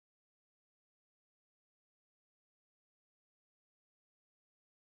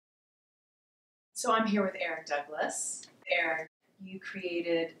So I'm here with Eric Douglas. Eric, you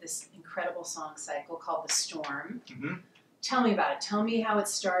created this incredible song cycle called The Storm. Mm-hmm. Tell me about it. Tell me how it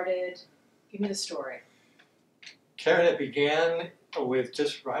started. Give me the story. Karen, it began with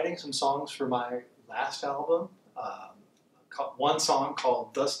just writing some songs for my last album. One song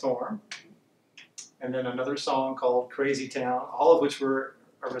called The Storm, and then another song called Crazy Town, all of which were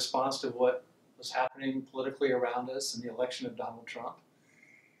a response to what was happening politically around us in the election of Donald Trump.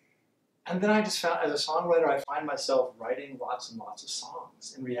 And then I just found, as a songwriter, I find myself writing lots and lots of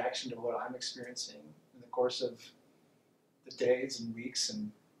songs in reaction to what I'm experiencing in the course of the days and weeks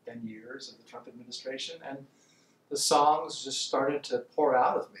and then years of the Trump administration. And the songs just started to pour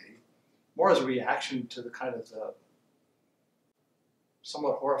out of me, more as a reaction to the kind of the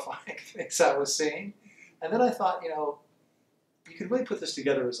somewhat horrifying things I was seeing. And then I thought, you could really put this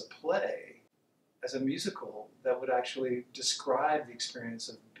together as a play, as a musical that would actually describe the experience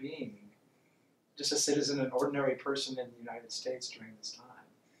of being just a citizen, an ordinary person in the United States during this time,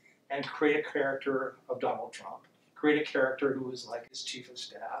 and create a character of Donald Trump, create a character who was like his chief of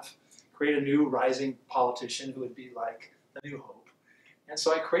staff, create a new rising politician who would be like the new hope. And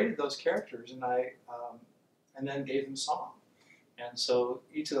so I created those characters, and then gave them song. And so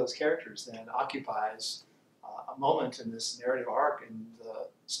each of those characters then occupies a moment in this narrative arc in The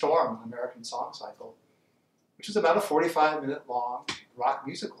Storm, an American song cycle, which is about a 45-minute long rock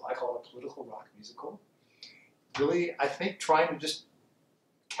musical. I call it a political rock musical. Really, I think, trying to just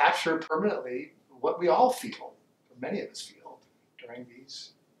capture permanently what we all feel, or many of us feel, during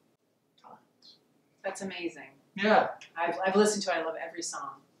these times. That's amazing. Yeah. I've listened to it. I love every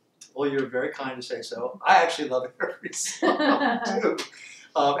song. Well, you're very kind to say so. I actually love every song, too.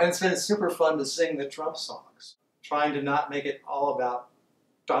 And it's been super fun to sing the Trump songs, trying to not make it all about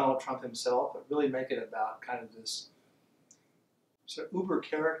Donald Trump himself, but really make it about kind of this sort of uber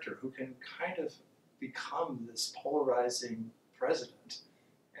character who can kind of become this polarizing president.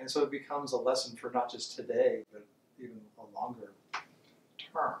 And so it becomes a lesson for not just today, but even a longer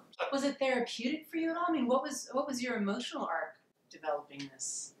term. Was it therapeutic for you at all? I mean, what was your emotional arc developing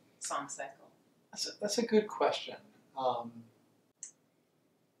this song cycle? That's a good question.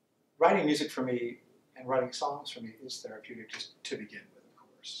 Writing music for me and writing songs for me is therapeutic just to begin with, of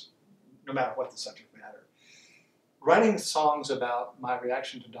course, no matter what the subject matter. Writing songs about my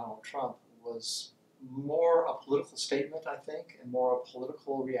reaction to Donald Trump was more a political statement, I think, and more a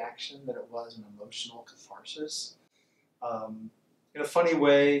political reaction than it was an emotional catharsis. In a funny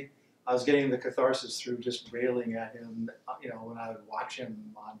way, I was getting the catharsis through just railing at him, when I would watch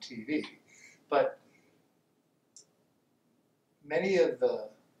him on TV. But many of the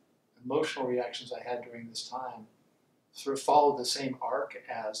emotional reactions I had during this time sort of followed the same arc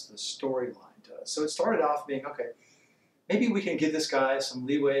as the storyline does. So it started off being, okay, maybe we can give this guy some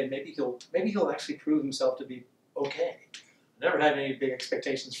leeway, and maybe he'll actually prove himself to be okay. I never had any big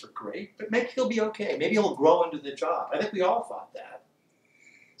expectations for great, but maybe he'll be okay. Maybe he'll grow into the job. I think we all thought that.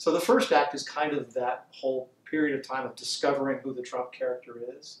 So the first act is kind of that whole period of time of discovering who the Trump character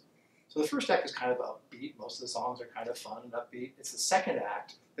is. So the first act is kind of upbeat. Most of the songs are kind of fun and upbeat. It's the second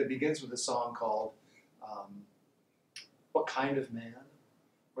act that begins with a song called What Kind of Man?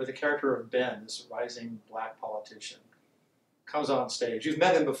 Where the character of Ben, this rising black politician, comes on stage. You've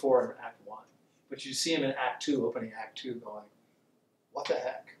met him before in Act 1, but you see him in Act 2, opening Act 2, going, what the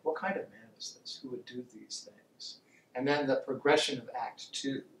heck? What kind of man is this? Who would do these things? And then the progression of Act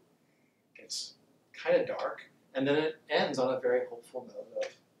 2 gets kind of dark, and then it ends on a very hopeful note of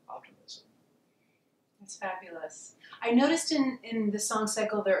optimism. That's fabulous. I noticed in the song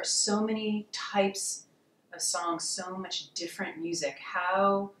cycle there are so many types of songs, so much different music.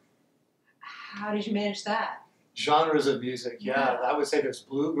 How did you manage that? Genres of music, yeah. I would say there's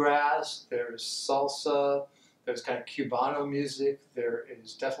bluegrass, there's salsa, there's kind of Cubano music, there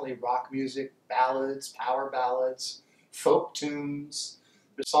is definitely rock music, ballads, power ballads, folk tunes.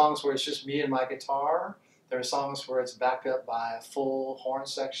 There's songs where it's just me and my guitar. There are songs where it's backed up by a full horn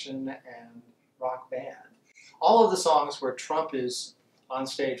section and rock band. All of the songs where Trump is on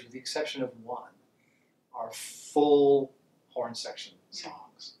stage, with the exception of one, are full horn section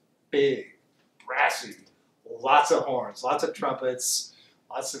songs. Big, brassy, lots of horns, lots of trumpets,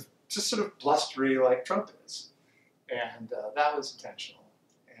 lots of just sort of blustery like trumpets. And that was intentional.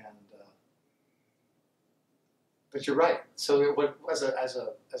 But you're right. So as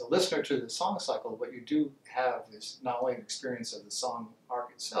a listener to the song cycle, what you do have is not only an experience of the song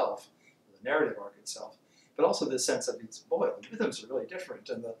arc itself, the narrative arc itself, but also the sense of the rhythms are really different,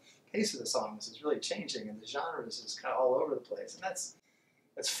 and the pace of the songs is really changing, and the genres is kind of all over the place, and that's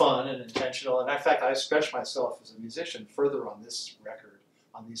fun and intentional. And in fact, I stretch myself as a musician further on this record,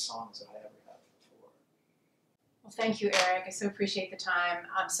 on these songs, than I ever have before. Well, thank you, Eric. I so appreciate the time.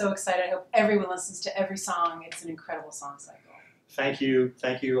 I'm so excited. I hope everyone listens to every song. It's an incredible song cycle. Thank you.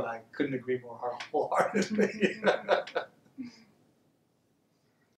 I couldn't agree more wholeheartedly.